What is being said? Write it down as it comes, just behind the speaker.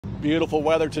Beautiful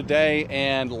weather today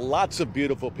and lots of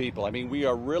beautiful people. I mean, we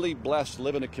are really blessed to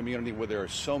live in a community where there are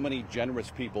so many generous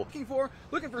people.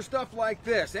 Looking for stuff like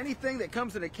this. Anything that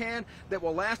comes in a can that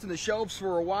will last in the shelves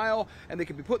for a while and they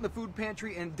can be put in the food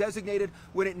pantry and designated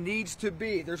when it needs to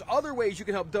be. There's other ways you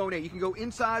can help donate. You can go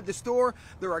inside the store.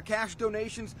 There are cash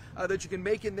donations that you can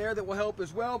make in there that will help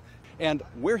as well. And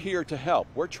we're here to help.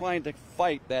 We're trying to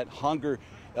fight that hunger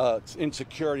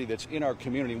insecurity that's in our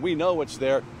community. We know it's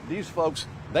there. These folks,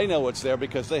 they know it's there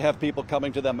because they have people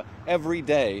coming to them every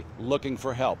day looking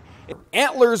for help.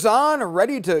 Antlers on,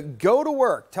 ready to go to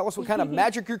work. Tell us what kind of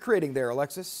magic you're creating there,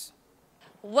 Alexis.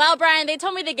 Well, Brian, they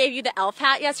told me they gave you the elf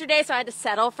hat yesterday, so I had to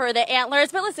settle for the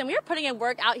antlers. But listen, we are putting in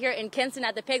work out here in Kinston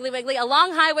at the Piggly Wiggly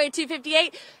along Highway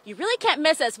 258. You really can't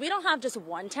miss us. We don't have just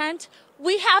one tent.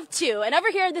 We have two. And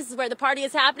over here, this is where the party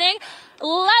is happening.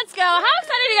 Let's go. How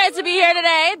excited are you guys to be here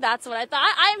today? That's what I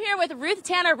thought. I'm here with Ruth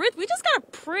Tanner. Ruth, we just got a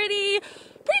pretty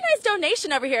nice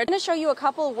donation over here. I'm going to show you a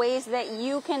couple of ways that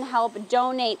you can help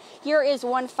donate. Here is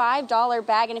one $5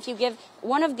 bag, and if you give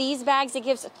one of these bags, it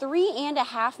gives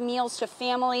 3.5 meals to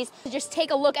families. Just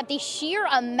take a look at the sheer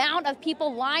amount of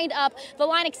people lined up, the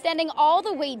line extending all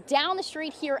the way down the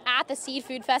street here at the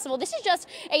Seafood Festival. This is just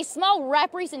a small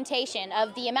representation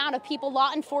of the amount of people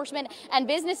law enforcement and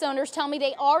business owners tell me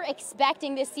they are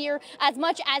expecting this year, as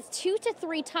much as 2 to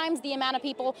 3 times the amount of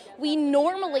people we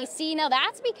normally see. Now,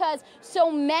 that's because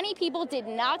so many people did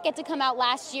not get to come out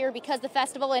last year because the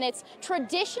festival in its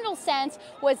traditional sense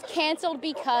was canceled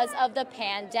because of the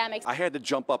pandemic. I had to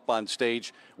jump up on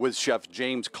stage with Chef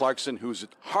James Clarkson, who's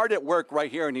hard at work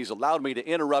right here, and he's allowed me to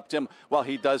interrupt him while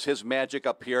he does his magic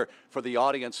up here for the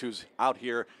audience who's out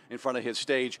here in front of his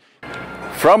stage.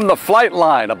 From the flight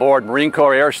line aboard Marine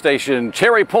Corps Air Station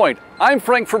Cherry Point, I'm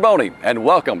Frank Fraboni, and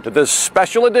welcome to this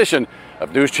special edition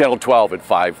of News Channel 12 at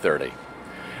 5:30.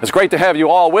 It's great to have you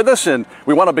all with us, and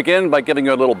we want to begin by giving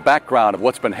you a little background of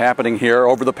what's been happening here.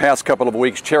 Over the past couple of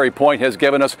weeks, Cherry Point has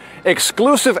given us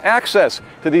exclusive access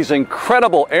to these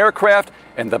incredible aircraft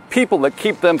and the people that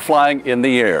keep them flying in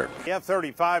the air. The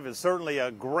F-35 is certainly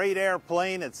a great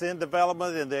airplane. It's in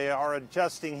development, and they are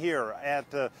adjusting here at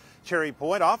Cherry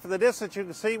Point. Off in the distance, you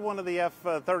can see one of the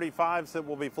F-35s that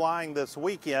will be flying this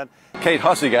weekend. Kate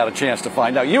Hussey got a chance to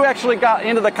find out. You actually got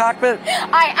into the cockpit?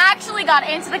 I actually got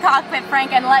into the cockpit,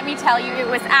 Frank, and let me tell you, it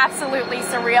was absolutely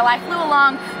surreal. I flew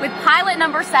along with pilot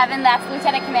number 7, that's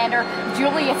Lieutenant Commander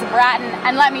Julius Bratton,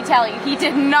 and let me tell you, he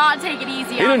did not take it easy on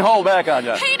me. He didn't hold back on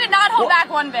you. He did not hold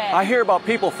back one bit. I hear about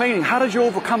people fainting. How did you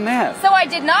overcome that? So I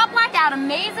did not black out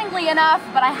amazingly enough,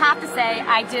 but I have to say,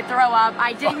 I did throw up.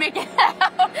 I didn't make it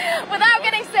out without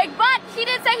getting sick, but he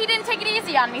did say he didn't take it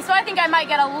easy on me, so I think I might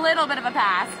get a little bit of a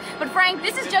pass. But Frank,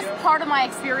 this is just part of my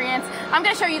experience. I'm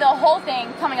going to show you the whole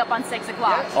thing coming up on 6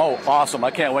 o'clock. Oh, awesome.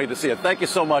 I can't wait to see it. Thank you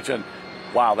so much, and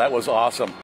wow, that was awesome.